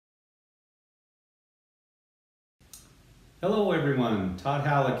Hello everyone, Todd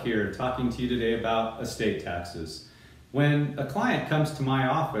Halleck here, talking to you today about estate taxes. When a client comes to my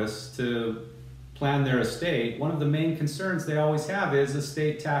office to plan their estate, one of the main concerns they always have is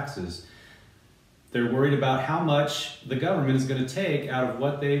estate taxes. They're worried about how much the government is going to take out of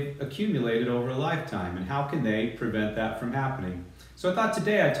what they've accumulated over a lifetime and how can they prevent that from happening. So I thought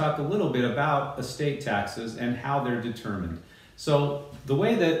today I'd talk a little bit about estate taxes and how they're determined. So the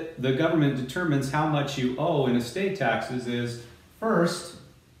way that the government determines how much you owe in estate taxes is, first,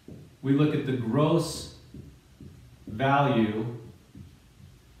 we look at the gross value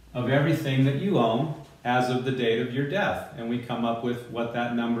of everything that you own as of the date of your death, and we come up with what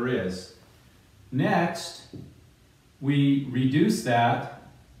that number is. Next, we reduce that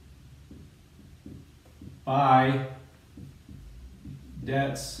by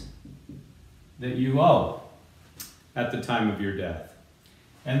debts that you owe at the time of your death.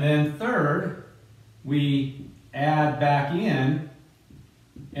 And then third, we add back in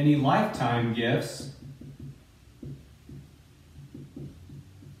any lifetime gifts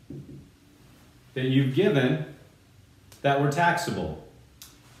that you've given that were taxable.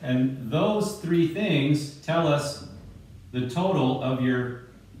 And those three things tell us the total of your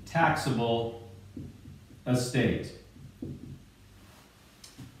taxable estate.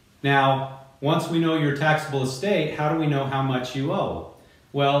 Now, once we know your taxable estate, how do we know how much you owe?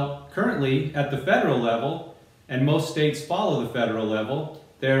 Well, currently at the federal level, and most states follow the federal level,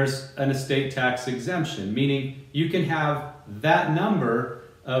 there's an estate tax exemption, meaning you can have that number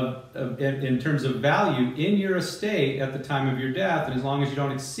in terms of value in your estate at the time of your death, and as long as you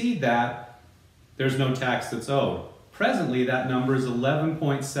don't exceed that, there's no tax that's owed. Presently, that number is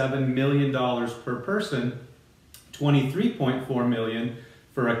 $11.7 million per person, $23.4 million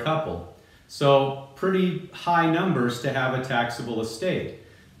for a couple. So pretty high numbers to have a taxable estate.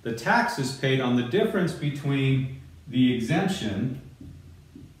 The tax is paid on the difference between the exemption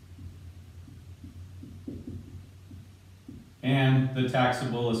and the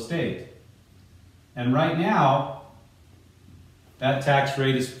taxable estate. And right now, that tax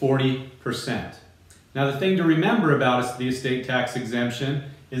rate is 40%. Now the thing to remember about the estate tax exemption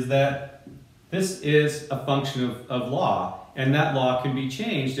is that this is a function of law, and that law can be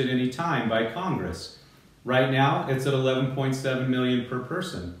changed at any time by Congress. Right now, it's at $11.7 million per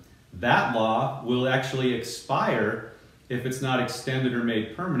person. That law will actually expire if it's not extended or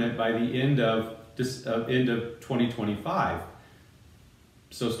made permanent by the end of 2025.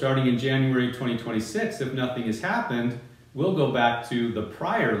 So starting in January 2026, if nothing has happened, we'll go back to the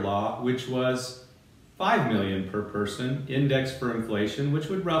prior law, which was $5 million per person, indexed for inflation, which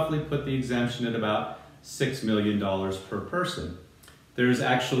would roughly put the exemption at about $6 million per person. There's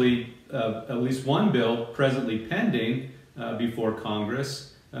actually at least one bill presently pending before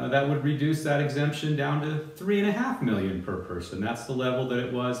Congress that would reduce that exemption down to $3.5 million per person. That's the level that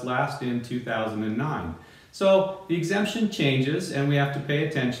it was last in 2009. So the exemption changes, and we have to pay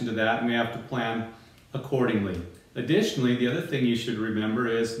attention to that, and we have to plan accordingly. Additionally, the other thing you should remember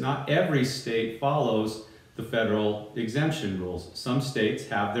is not every state follows the federal exemption rules. Some states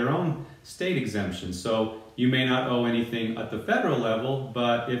have their own state exemptions, so you may not owe anything at the federal level,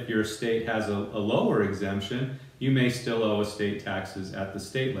 but if your state has a lower exemption, you may still owe estate taxes at the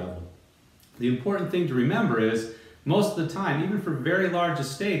state level. The important thing to remember is, most of the time, even for very large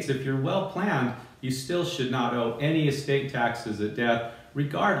estates, if you're well planned, you still should not owe any estate taxes at death,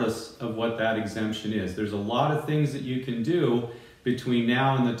 regardless of what that exemption is. There's a lot of things that you can do between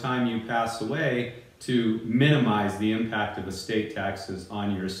now and the time you pass away to minimize the impact of estate taxes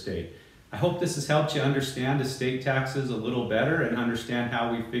on your estate. I hope this has helped you understand estate taxes a little better and understand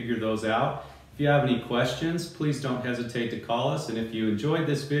how we figure those out. If you have any questions, please don't hesitate to call us. And if you enjoyed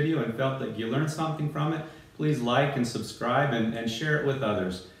this video and felt that you learned something from it, please like and subscribe and share it with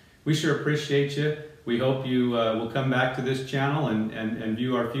others. We sure appreciate you. We hope you will come back to this channel and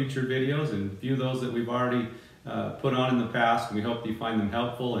view our future videos and view those that we've already put on in the past. We hope that you find them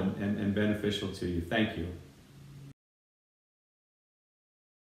helpful and beneficial to you. Thank you.